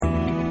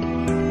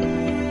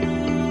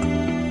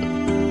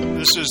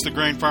This is the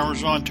Grain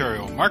Farmers of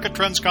Ontario Market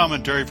Trends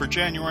Commentary for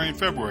January and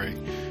February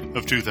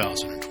of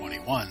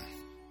 2021.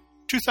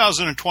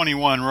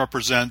 2021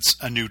 represents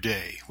a new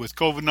day. With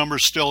COVID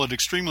numbers still at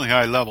extremely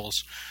high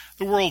levels,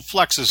 the world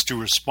flexes to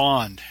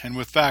respond, and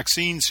with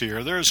vaccines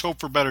here, there is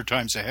hope for better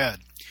times ahead.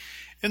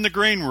 In the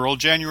grain world,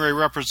 January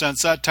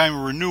represents that time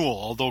of renewal,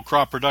 although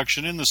crop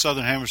production in the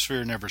Southern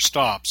Hemisphere never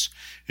stops.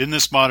 In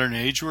this modern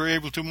age, we're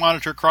able to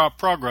monitor crop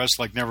progress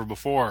like never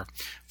before.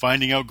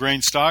 Finding out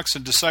grain stocks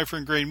and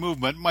deciphering grain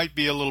movement might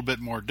be a little bit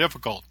more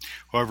difficult.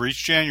 However,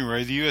 each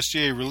January, the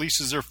USDA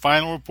releases their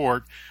final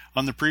report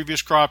on the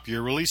previous crop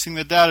year, releasing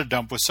the data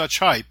dump with such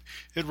hype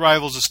it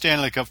rivals the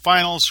Stanley Cup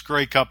Finals,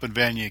 Grey Cup, and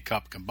Vanier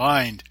Cup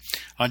combined.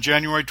 On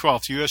January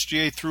 12th,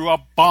 USDA threw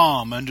a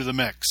bomb into the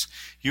mix.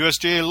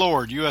 USDA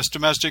lowered U.S.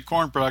 domestic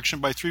corn production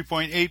by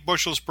 3.8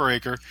 bushels per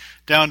acre,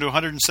 down to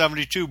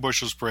 172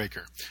 bushels per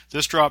acre.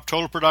 This dropped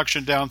total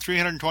production down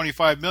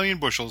 325 million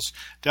bushels,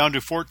 down to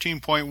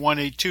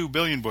 14.182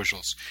 billion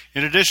bushels.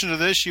 In addition to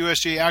this,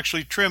 USDA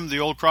actually trimmed the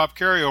old crop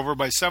carryover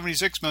by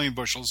 76 million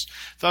bushels,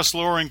 thus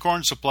lowering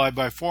corn supply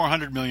by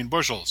 400 million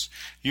bushels.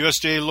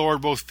 USDA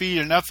lowered both feed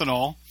and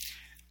ethanol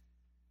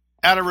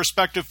at a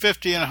respective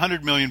 50 and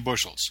 100 million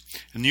bushels.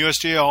 And the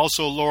USDA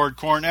also lowered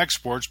corn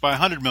exports by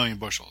 100 million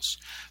bushels.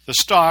 The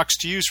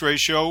stocks-to-use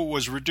ratio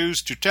was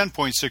reduced to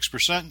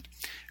 10.6%,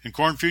 and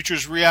corn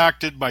futures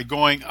reacted by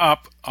going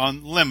up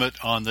on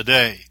limit on the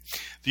day.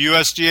 The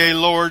USDA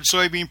lowered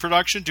soybean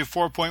production to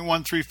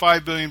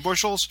 4.135 billion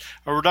bushels,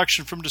 a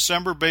reduction from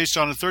December based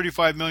on a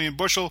 35 million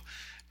bushel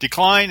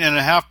decline and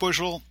a half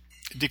bushel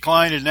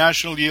decline in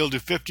national yield to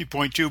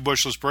 50.2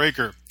 bushels per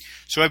acre.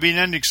 Soybean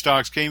ending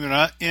stocks came in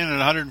at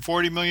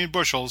 140 million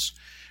bushels,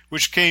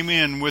 which came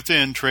in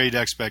within trade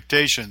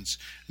expectations.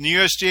 And the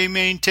USDA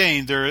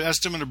maintained their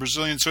estimate of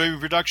Brazilian soybean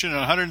production at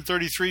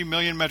 133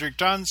 million metric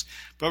tons,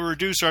 but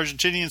reduced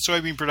Argentinian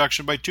soybean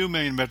production by 2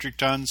 million metric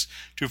tons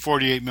to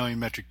 48 million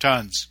metric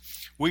tons.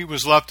 Wheat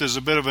was left as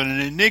a bit of an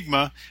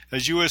enigma,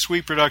 as U.S.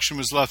 wheat production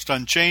was left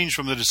unchanged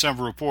from the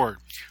December report.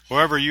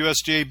 However,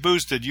 USDA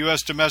boosted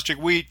U.S. domestic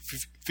wheat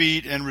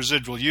feed and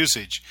residual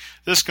usage.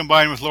 This,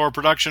 combined with lower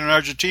production in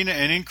Argentina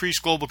and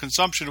increased global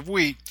consumption of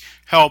wheat,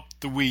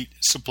 helped the wheat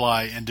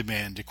supply and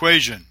demand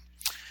equation.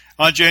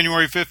 On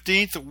January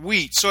 15th,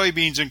 wheat,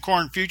 soybeans, and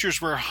corn futures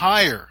were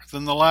higher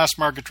than the last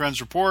market trends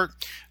report.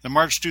 The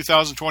March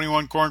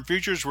 2021 corn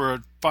futures were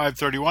at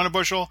 $5.31 a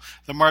bushel.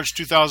 The March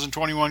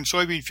 2021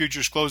 soybean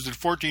futures closed at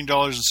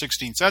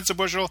 $14.16 a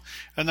bushel,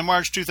 and the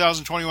March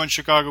 2021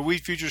 Chicago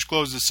wheat futures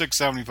closed at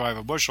 $6.75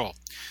 a bushel.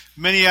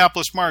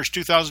 Minneapolis March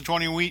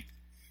 2020 wheat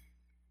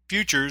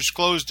futures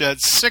closed at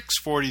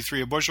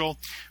 $6.43 a bushel,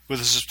 with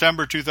the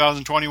September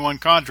 2021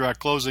 contract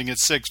closing at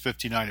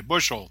 $6.59 a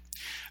bushel.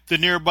 The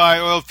nearby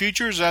oil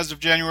futures as of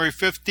January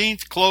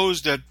 15th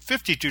closed at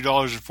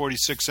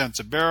 $52.46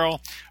 a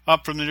barrel,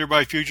 up from the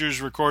nearby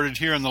futures recorded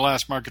here in the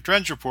last market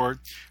trends report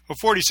of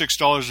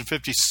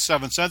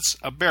 $46.57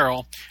 a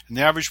barrel, and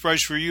the average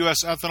price for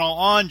U.S. ethanol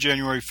on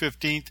January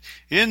 15th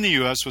in the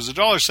U.S. was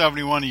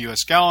 $1.71 a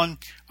U.S. gallon,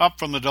 up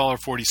from the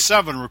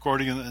 $1.47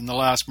 recorded in the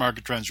last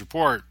market trends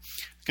report.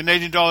 The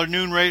Canadian dollar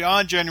noon rate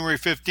on January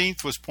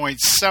 15th was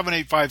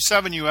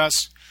 .7857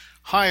 U.S.,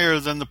 higher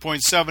than the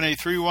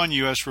 .7831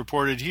 U.S.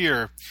 reported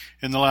here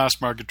in the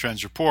last market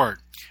trends report,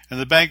 and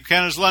the Bank of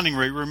Canada's lending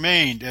rate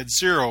remained at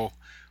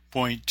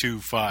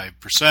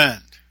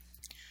 0.25%.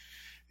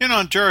 In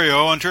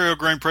Ontario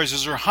grain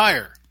prices are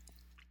higher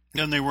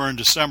than they were in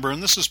December,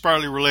 and this is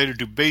partly related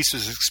to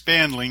basis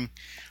expanding,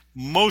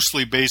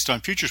 mostly based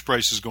on futures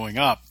prices going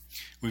up.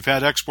 We've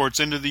had exports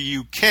into the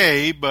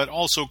UK, but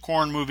also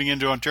corn moving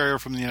into Ontario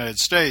from the United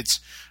States.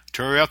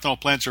 Ontario ethanol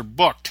plants are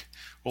booked.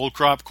 Old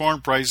crop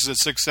corn prices at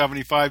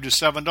 $6.75 to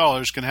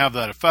 $7 can have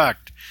that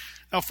effect.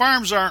 Now,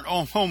 farms aren't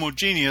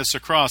homogeneous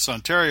across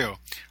Ontario.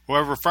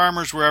 However,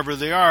 farmers wherever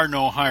they are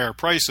know higher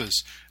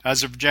prices.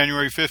 As of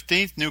January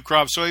 15th, new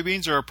crop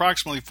soybeans are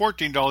approximately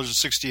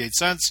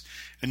 $14.68,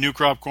 and new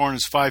crop corn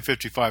is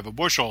 $5.55 a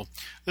bushel.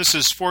 This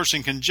is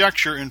forcing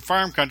conjecture in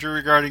farm country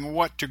regarding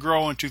what to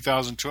grow in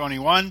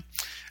 2021.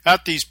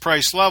 At these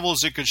price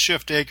levels, it could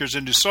shift acres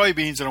into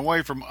soybeans and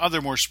away from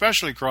other more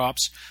specialty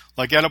crops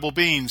like edible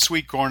beans,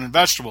 sweet corn, and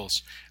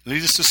vegetables.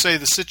 Needless to say,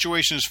 the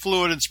situation is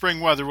fluid, and spring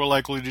weather will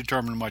likely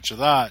determine much of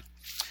that.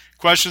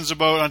 Questions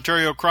about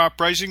Ontario crop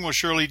pricing will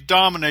surely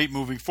dominate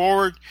moving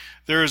forward.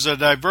 There is a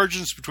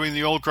divergence between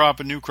the old crop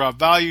and new crop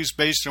values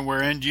based on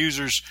where end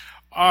users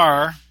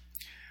are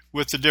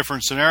with the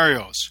different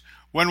scenarios.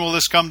 When will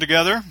this come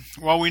together?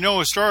 Well, we know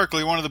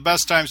historically one of the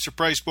best times to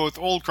price both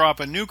old crop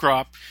and new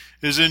crop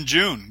is in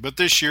June, but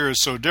this year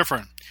is so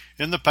different.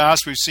 In the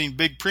past, we've seen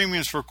big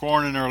premiums for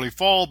corn in early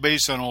fall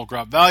based on old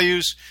crop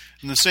values,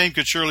 and the same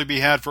could surely be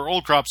had for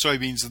old crop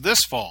soybeans this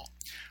fall.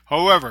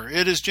 However,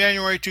 it is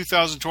January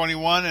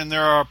 2021, and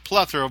there are a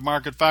plethora of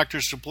market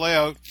factors to play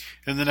out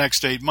in the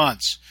next 8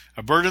 months.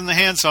 A bird in the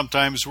hand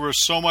sometimes is worth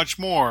so much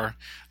more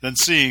than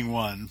seeing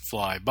one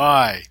fly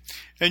by.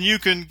 And you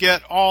can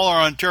get all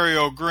our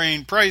Ontario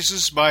grain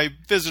prices by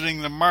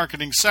visiting the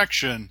marketing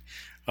section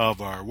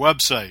of our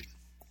website.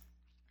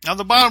 Now,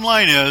 the bottom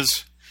line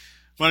is,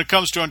 when it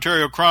comes to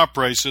Ontario crop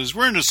prices,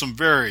 we're into some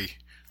very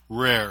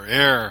rare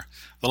air.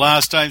 The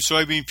last time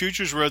soybean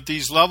futures were at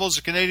these levels,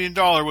 the Canadian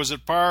dollar was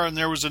at par and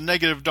there was a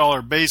negative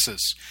dollar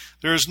basis.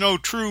 There is no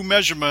true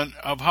measurement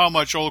of how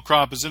much old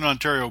crop is in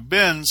Ontario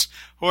bins.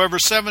 However,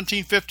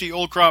 $17.50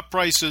 old crop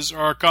prices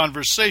are a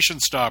conversation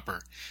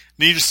stopper.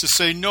 Needless to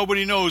say,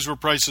 nobody knows where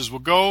prices will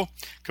go.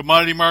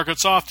 Commodity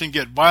markets often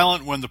get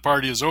violent when the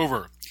party is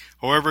over.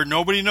 However,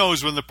 nobody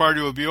knows when the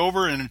party will be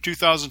over, and in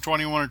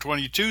 2021 or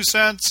 22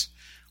 cents,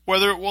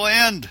 whether it will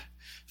end.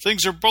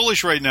 Things are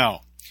bullish right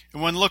now.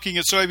 And when looking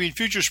at soybean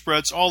future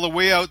spreads, all the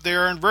way out they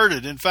are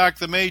inverted. In fact,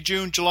 the May,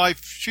 June, July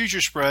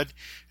future spread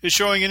is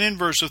showing an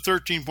inverse of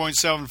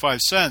 13.75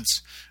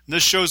 cents. And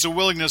this shows the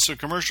willingness of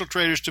commercial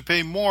traders to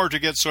pay more to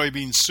get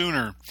soybeans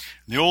sooner.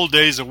 The old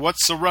days of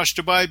what's the rush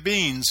to buy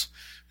beans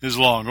is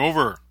long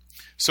over.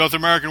 South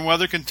American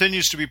weather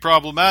continues to be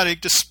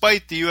problematic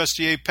despite the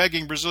USDA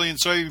pegging Brazilian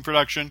soybean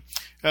production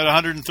at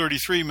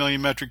 133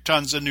 million metric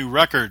tons, a new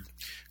record.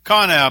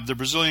 CONAB, the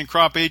Brazilian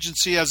crop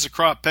agency, has the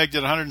crop pegged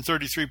at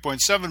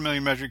 133.7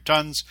 million metric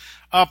tons,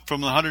 up from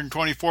the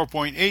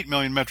 124.8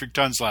 million metric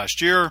tons last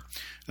year.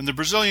 And the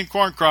Brazilian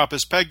corn crop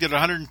is pegged at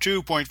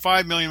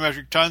 102.5 million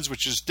metric tons,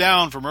 which is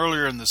down from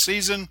earlier in the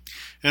season.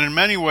 And in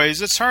many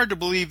ways, it's hard to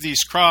believe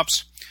these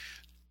crops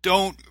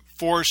don't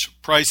force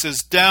prices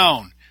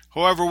down.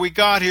 However, we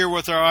got here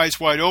with our eyes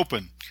wide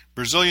open.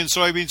 Brazilian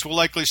soybeans will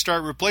likely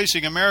start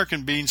replacing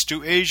American beans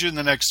to Asia in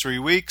the next 3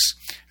 weeks.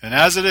 And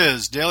as it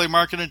is, daily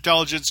market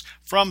intelligence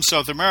from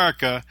South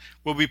America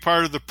will be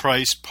part of the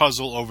price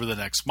puzzle over the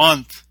next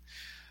month.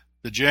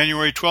 The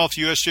January 12th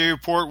USDA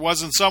report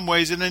was in some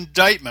ways an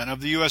indictment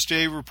of the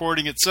USDA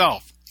reporting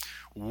itself.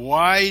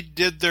 Why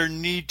did there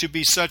need to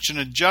be such an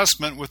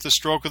adjustment with the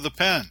stroke of the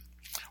pen?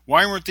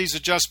 Why weren't these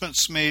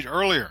adjustments made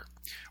earlier?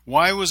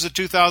 Why was the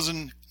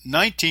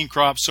 2019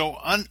 crop so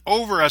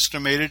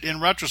overestimated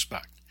in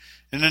retrospect?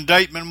 An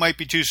indictment might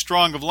be too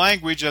strong of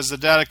language, as the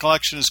data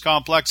collection is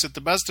complex at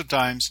the best of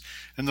times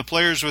and the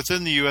players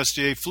within the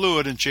USDA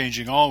fluid and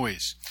changing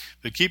always.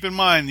 But keep in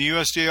mind, the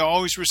USDA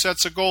always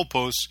resets the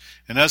goalposts,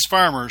 and as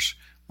farmers,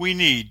 we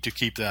need to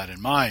keep that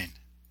in mind.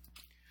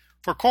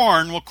 For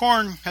corn, well,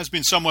 corn has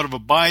been somewhat of a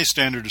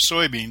bystander to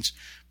soybeans,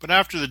 but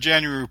after the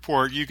January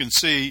report, you can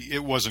see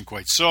it wasn't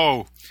quite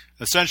so.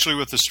 Essentially,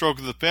 with the stroke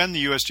of the pen,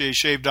 the USDA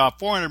shaved off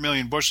 400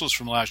 million bushels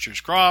from last year's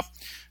crop.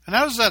 And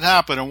how does that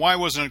happen, and why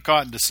wasn't it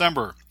caught in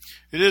December?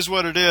 It is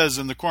what it is,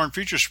 and the corn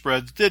future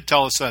spread did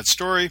tell us that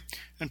story,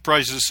 and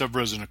prices have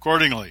risen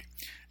accordingly.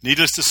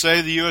 Needless to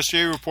say, the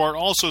USDA report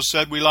also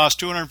said we lost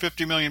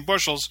 250 million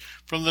bushels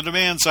from the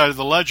demand side of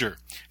the ledger.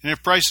 And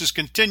if prices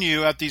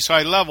continue at these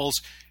high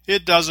levels,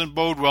 it doesn't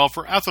bode well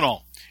for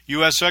ethanol.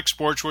 U.S.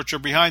 exports, which are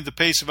behind the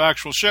pace of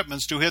actual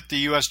shipments to hit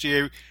the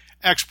USDA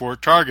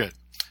export target.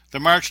 The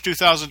March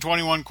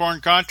 2021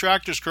 corn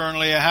contract is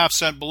currently a half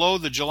cent below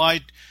the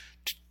July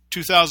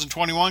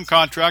 2021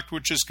 contract,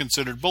 which is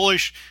considered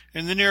bullish,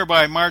 and the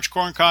nearby March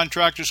corn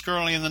contract is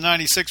currently in the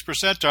 96th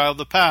percentile of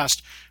the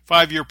past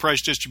 5-year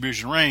price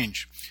distribution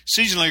range.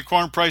 Seasonally,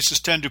 corn prices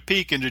tend to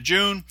peak into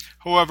June.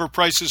 However,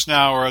 prices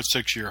now are at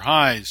 6-year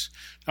highs.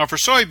 Now, for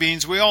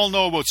soybeans, we all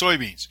know about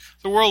soybeans.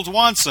 The world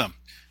wants them,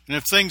 and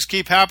if things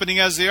keep happening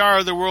as they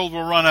are, the world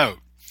will run out.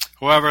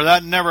 However,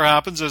 that never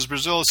happens, as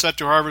Brazil is set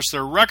to harvest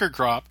their record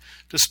crop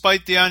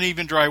despite the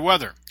uneven dry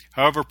weather.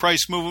 However,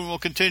 price movement will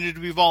continue to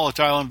be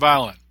volatile and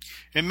violent.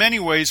 In many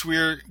ways,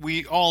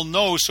 we all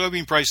know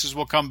soybean prices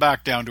will come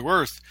back down to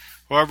earth.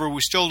 However, we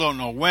still don't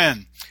know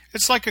when.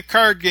 It's like a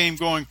card game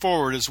going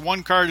forward. As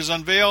one card is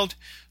unveiled,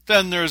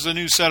 then there's a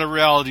new set of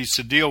realities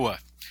to deal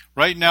with.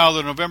 Right now,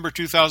 the November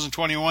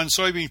 2021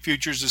 soybean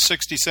futures is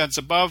 60 cents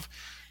above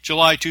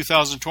July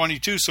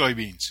 2022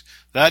 soybeans.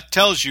 That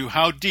tells you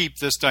how deep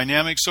this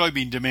dynamic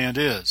soybean demand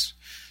is.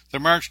 The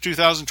March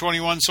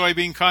 2021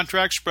 soybean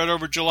contract spread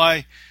over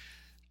July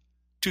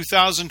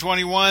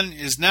 2021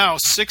 is now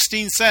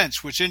 16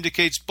 cents, which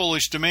indicates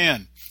bullish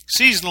demand.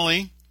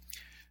 Seasonally,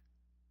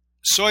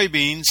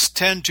 soybeans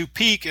tend to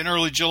peak in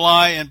early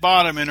July and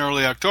bottom in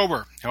early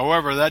October.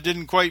 However, that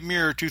didn't quite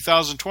mirror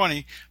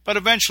 2020, but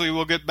eventually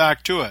we'll get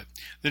back to it.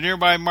 The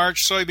nearby March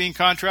soybean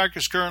contract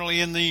is currently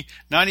in the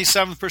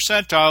 97th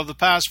percentile of the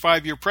past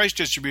 5-year price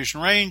distribution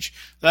range.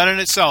 That in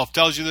itself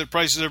tells you that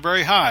prices are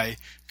very high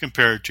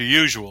compared to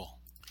usual.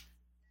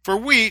 For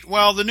wheat,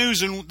 well, the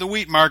news in the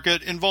wheat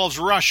market involves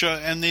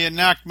Russia and the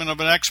enactment of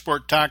an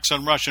export tax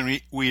on Russian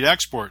wheat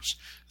exports.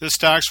 This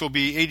tax will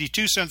be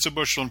 82 cents a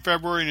bushel in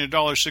February and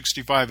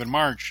 $1.65 in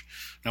March.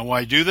 Now,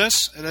 why do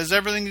this? It has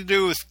everything to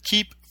do with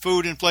keep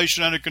food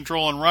inflation under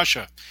control in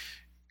Russia,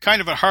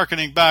 kind of a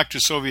hearkening back to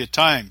Soviet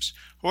times.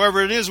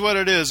 However, it is what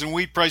it is, and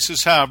wheat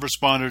prices have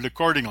responded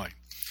accordingly.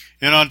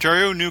 In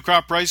Ontario, new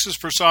crop prices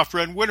for soft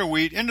red winter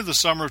wheat into the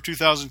summer of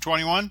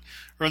 2021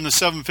 are in the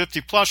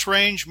 $7.50 plus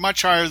range,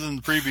 much higher than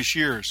the previous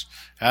years.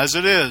 As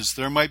it is,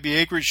 there might be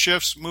acreage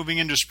shifts moving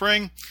into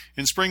spring,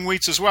 in spring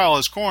wheats as well,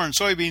 as corn,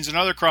 soybeans, and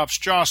other crops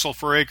jostle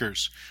for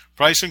acres.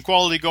 Price and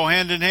quality go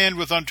hand in hand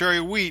with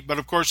Ontario wheat, but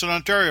of course in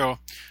Ontario,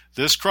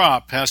 this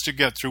crop has to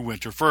get through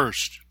winter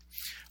first.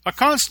 A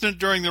constant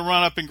during the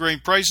run-up in grain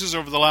prices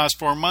over the last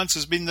 4 months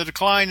has been the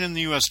decline in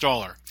the U.S.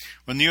 dollar.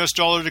 When the U.S.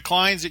 dollar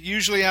declines, it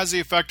usually has the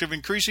effect of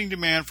increasing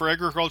demand for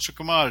agricultural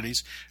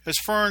commodities as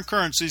foreign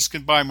currencies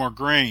can buy more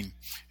grain.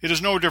 It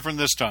is no different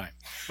this time.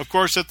 Of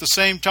course, at the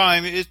same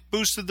time, it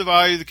boosted the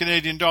value of the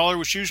Canadian dollar,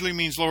 which usually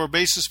means lower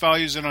basis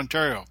values in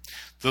Ontario.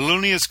 The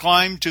loonie has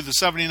climbed to the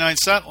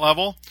 79-cent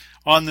level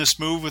on this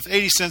move, with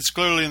 80 cents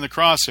clearly in the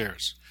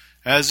crosshairs.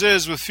 As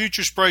is, with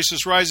futures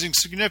prices rising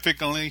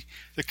significantly,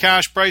 the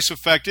cash price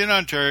effect in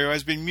Ontario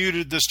has been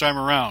muted this time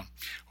around.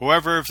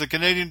 However, if the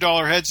Canadian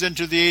dollar heads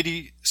into the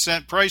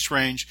 80-cent price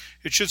range,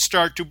 it should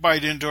start to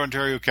bite into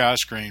Ontario cash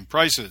grain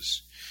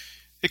prices.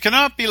 It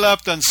cannot be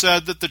left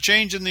unsaid that the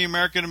change in the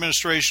American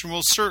administration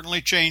will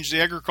certainly change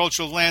the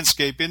agricultural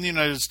landscape in the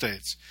United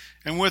States,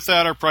 and with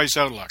that, our price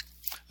outlook.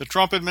 The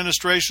Trump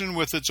administration,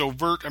 with its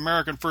overt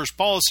American First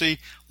policy,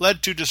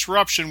 led to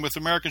disruption with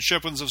American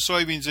shipments of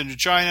soybeans into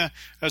China,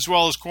 as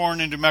well as corn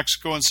into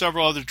Mexico and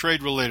several other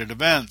trade-related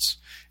events.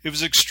 It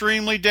was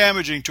extremely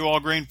damaging to all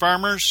grain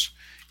farmers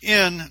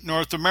in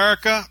North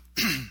America,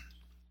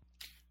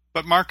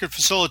 but market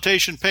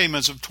facilitation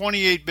payments of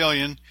 $28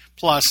 billion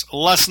plus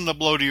lessened the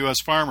blow to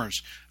U.S.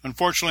 farmers.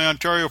 Unfortunately,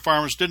 Ontario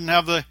farmers didn't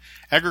have the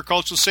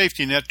agricultural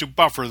safety net to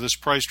buffer this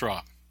price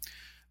drop.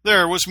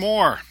 There was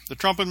more. The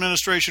Trump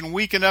administration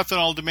weakened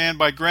ethanol demand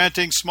by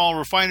granting small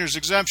refiners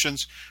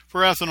exemptions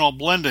for ethanol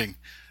blending.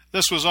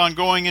 This was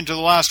ongoing into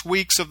the last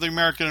weeks of the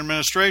American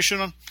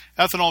administration.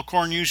 Ethanol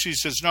corn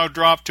usage has now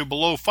dropped to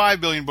below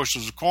 5 billion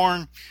bushels of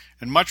corn,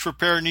 and much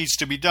repair needs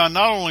to be done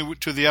not only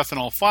to the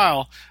ethanol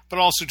file, but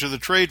also to the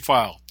trade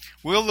file.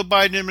 Will the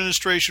Biden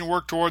administration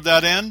work toward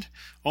that end?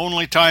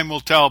 Only time will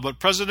tell, but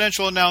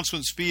presidential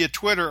announcements via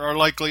Twitter are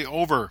likely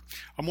over.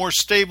 A more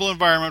stable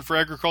environment for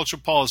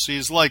agricultural policy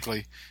is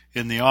likely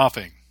in the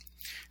offing.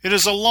 It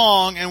is a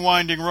long and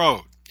winding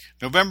road.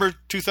 November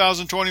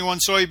 2021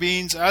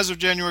 soybeans as of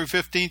January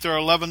 15th are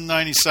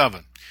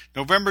 $11.97.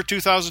 November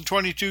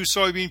 2022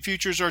 soybean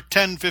futures are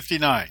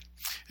 $10.59.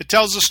 It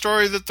tells a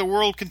story that the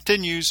world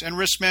continues and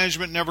risk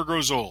management never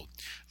grows old.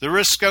 The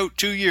risks out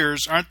 2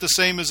 years aren't the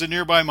same as the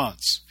nearby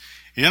months.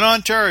 In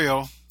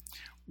Ontario,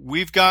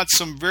 we've got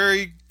some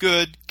very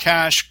good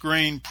cash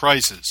grain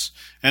prices.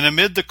 And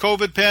amid the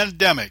COVID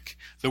pandemic,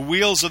 the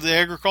wheels of the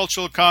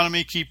agricultural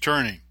economy keep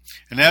turning.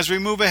 And as we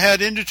move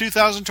ahead into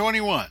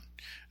 2021,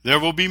 there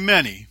will be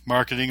many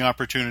marketing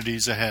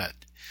opportunities ahead.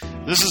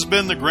 This has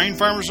been the Grain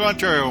Farmers of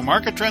Ontario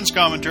Market Trends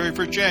Commentary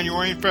for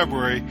January and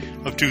February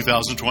of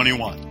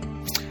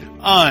 2021.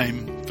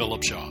 I'm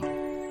Philip Shaw.